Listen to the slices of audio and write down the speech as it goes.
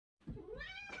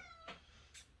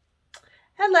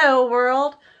Hello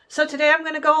world. So today I'm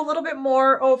going to go a little bit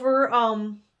more over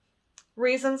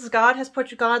reasons God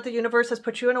the universe has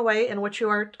put you in a way in which you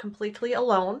are completely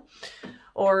alone,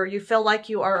 or you feel like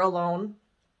you are alone.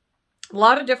 A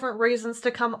lot of different reasons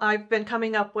I've been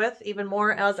coming up with, even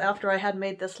more as after I had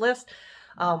made this list.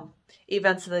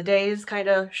 Events of the days kind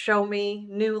of show me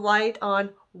new light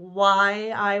on why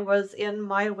I was in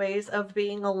my ways of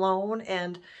being alone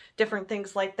and different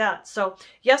things like that. So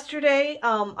yesterday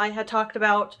I had talked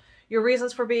about your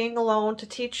reasons for being alone to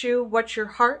teach you what your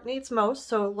heart needs most.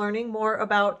 So learning more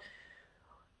about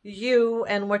you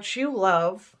and what you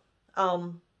love,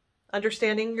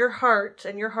 understanding your heart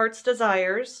and your heart's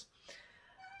desires.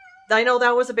 I know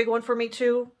that was a big one for me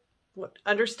too,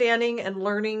 understanding and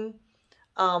learning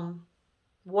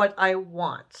what I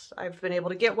want. I've been able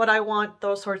to get what I want,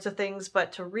 those sorts of things,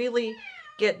 but to really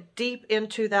get deep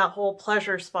into that whole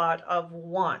pleasure spot of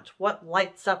want, what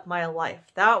lights up my life.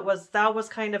 That was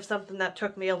kind of something that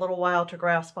took me a little while to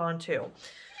grasp onto.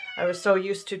 I was so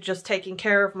used to just taking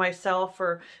care of myself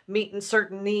or meeting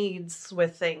certain needs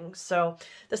with things. So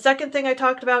the second thing I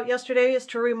talked about yesterday is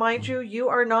to remind you, you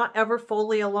are not ever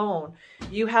fully alone.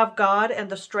 You have God and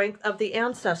the strength of the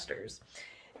ancestors.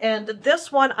 And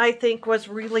this one I think was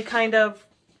really kind of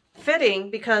fitting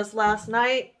because last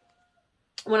night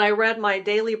when I read my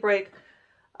Daybreak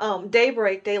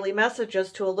daily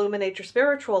messages to illuminate your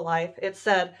spiritual life, it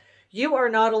said, you are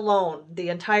not alone. The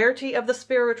entirety of the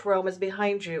spirit realm is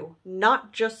behind you,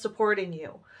 not just supporting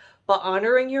you, but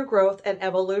honoring your growth and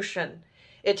evolution.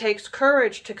 It takes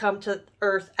courage to come to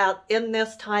Earth in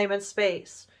this time and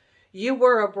space. You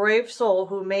were a brave soul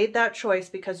who made that choice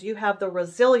because you have the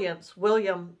resilience,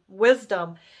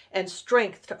 wisdom, and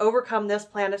strength to overcome this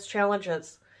planet's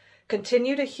challenges.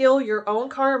 Continue to heal your own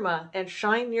karma and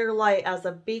shine your light as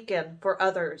a beacon for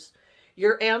others.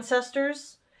 Your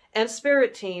ancestors and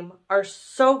spirit team are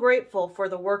so grateful for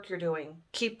the work you're doing.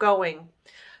 Keep going.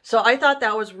 So I thought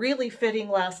that was really fitting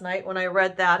last night when I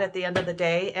read that at the end of the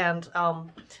day, and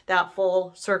that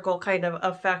full circle kind of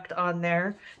effect on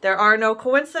there. There are no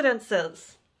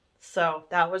coincidences. So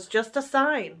that was just a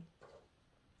sign.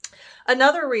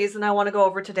 Another reason I want to go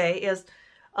over today is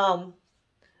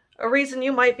a reason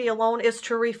you might be alone is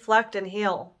to reflect and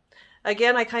heal.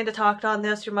 Again, I kind of talked on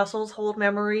this. Your muscles hold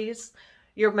memories.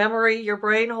 Your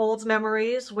brain holds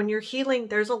memories. When you're healing,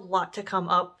 there's a lot to come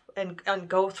up and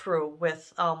go through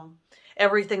with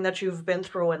everything that you've been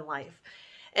through in life.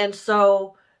 And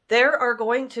so there are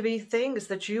going to be things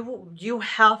that you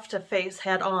have to face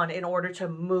head on in order to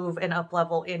move and up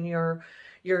level in your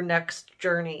next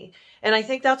journey. And I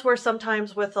think that's where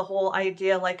sometimes with the whole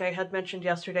idea, like I had mentioned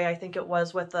yesterday, I think it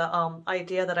was with the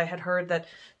idea that I had heard that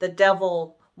the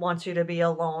devil wants you to be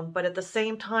alone. But at the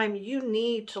same time, you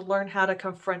need to learn how to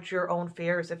confront your own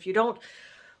fears. If you don't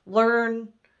learn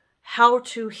how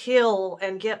to heal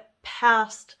and get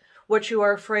past what you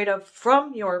are afraid of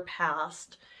from your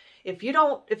past, if you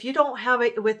don't have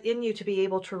it within you to be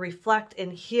able to reflect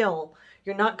and heal,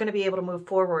 you're not going to be able to move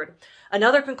forward.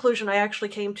 Another conclusion I actually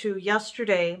came to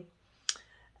yesterday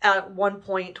at one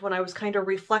point when I was kind of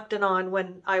reflecting on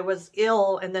when I was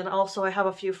ill, and then also I have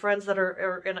a few friends that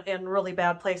are in really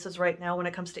bad places right now when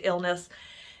it comes to illness.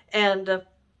 And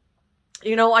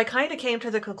you know, I kind of came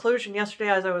to the conclusion yesterday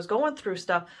as I was going through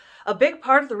stuff, a big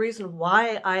part of the reason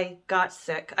why I got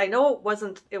sick, I know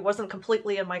it wasn't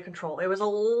completely in my control. It was a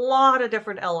lot of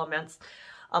different elements,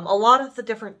 a lot of the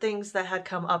different things that had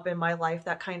come up in my life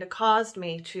that kind of caused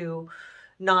me to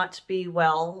not be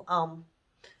well.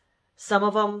 Some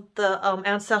of them, the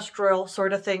ancestral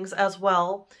sort of things as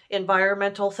well,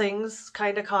 environmental things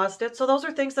kind of caused it. So those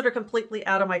are things that are completely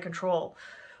out of my control.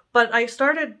 But I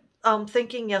started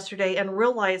thinking yesterday and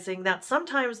realizing that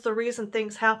sometimes the reason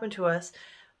things happen to us,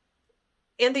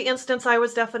 in the instance I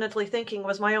was definitely thinking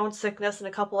was my own sickness and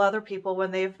a couple other people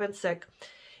when they've been sick,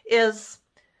 is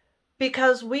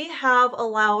because we have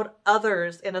allowed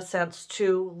others, in a sense,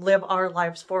 to live our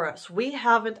lives for us. We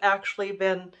haven't actually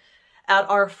been at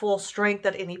our full strength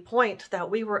at any point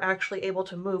that we were actually able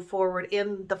to move forward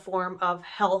in the form of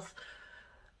health,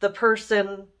 the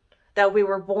person that we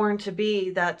were born to be,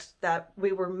 that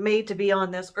we were made to be on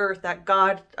this earth, that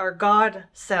our God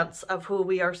sense of who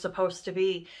we are supposed to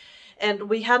be. And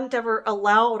we hadn't ever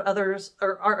allowed others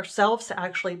or ourselves to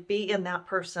actually be in that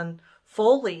person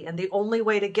fully. And the only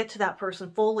way to get to that person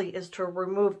fully is to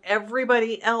remove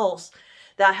everybody else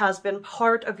that has been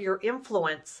part of your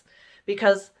influence,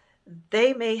 because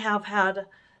they may have had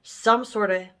some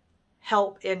sort of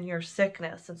help in your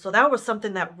sickness. And so that was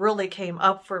something that really came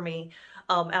up for me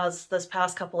as this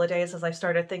past couple of days as I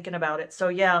started thinking about it. So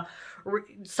yeah,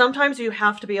 sometimes you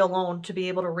have to be alone to be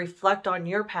able to reflect on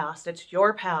your past. It's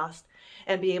your past,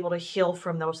 and be able to heal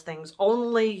from those things.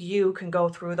 Only you can go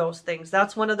through those things.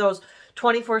 That's one of those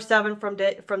 24/7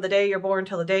 from the day you're born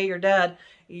till the day you're dead.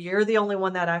 You're the only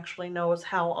one that actually knows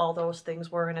how all those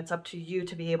things were, and it's up to you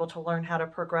to be able to learn how to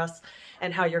progress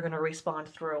and how you're going to respond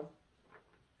through.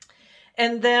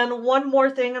 And then one more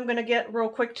thing I'm going to get real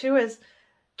quick to is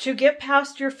to get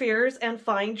past your fears and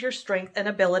find your strength and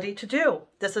ability to do.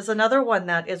 This is another one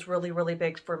that is really, really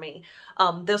big for me.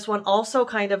 This one also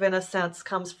kind of in a sense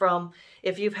comes from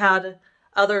if you've had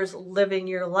others living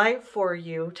your life for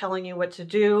you, telling you what to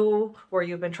do, where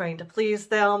you've been trying to please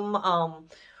them,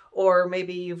 or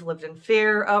maybe you've lived in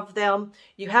fear of them.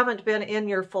 You haven't been in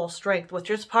your full strength, which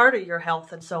is part of your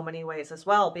health in so many ways as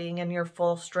well, being in your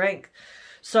full strength.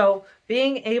 So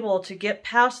being able to get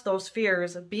past those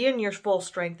fears, be in your full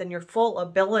strength and your full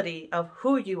ability of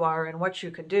who you are and what you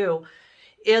can do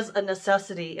is a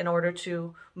necessity in order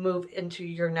to move into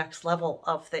your next level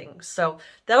of things. So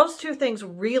those two things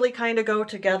really kind of go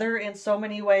together in so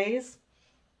many ways.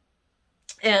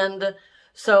 And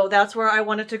so that's where I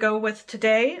wanted to go with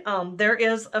today. There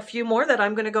is a few more that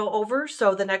I'm going to go over.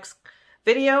 So the next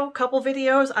couple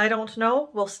videos, I don't know,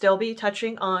 will still be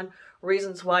touching on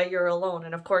reasons why you're alone.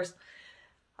 And of course,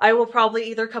 I will probably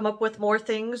either come up with more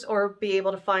things or be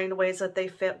able to find ways that they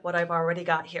fit what I've already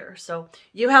got here. So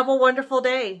you have a wonderful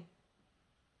day.